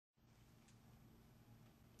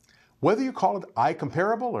Whether you call it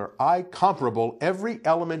IComparable or IComparable, every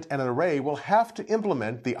element in an array will have to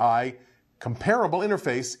implement the IComparable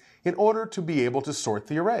interface in order to be able to sort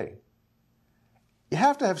the array. You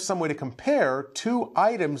have to have some way to compare two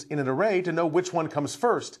items in an array to know which one comes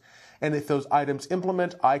first. And if those items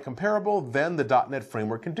implement IComparable, then the .NET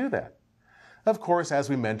Framework can do that. Of course, as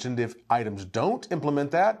we mentioned, if items don't implement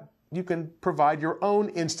that, you can provide your own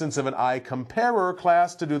instance of an IComparer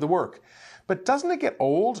class to do the work. But doesn't it get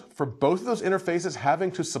old for both of those interfaces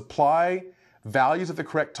having to supply values of the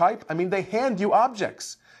correct type? I mean, they hand you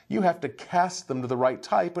objects. You have to cast them to the right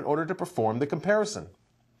type in order to perform the comparison.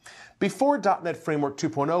 Before .NET Framework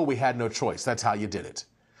 2.0, we had no choice. That's how you did it.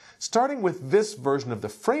 Starting with this version of the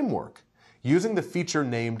framework, using the feature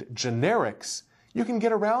named generics, you can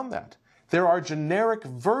get around that. There are generic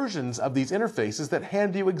versions of these interfaces that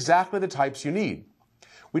hand you exactly the types you need.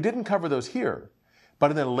 We didn't cover those here, but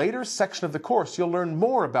in a later section of the course, you'll learn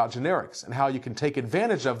more about generics and how you can take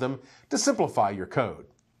advantage of them to simplify your code.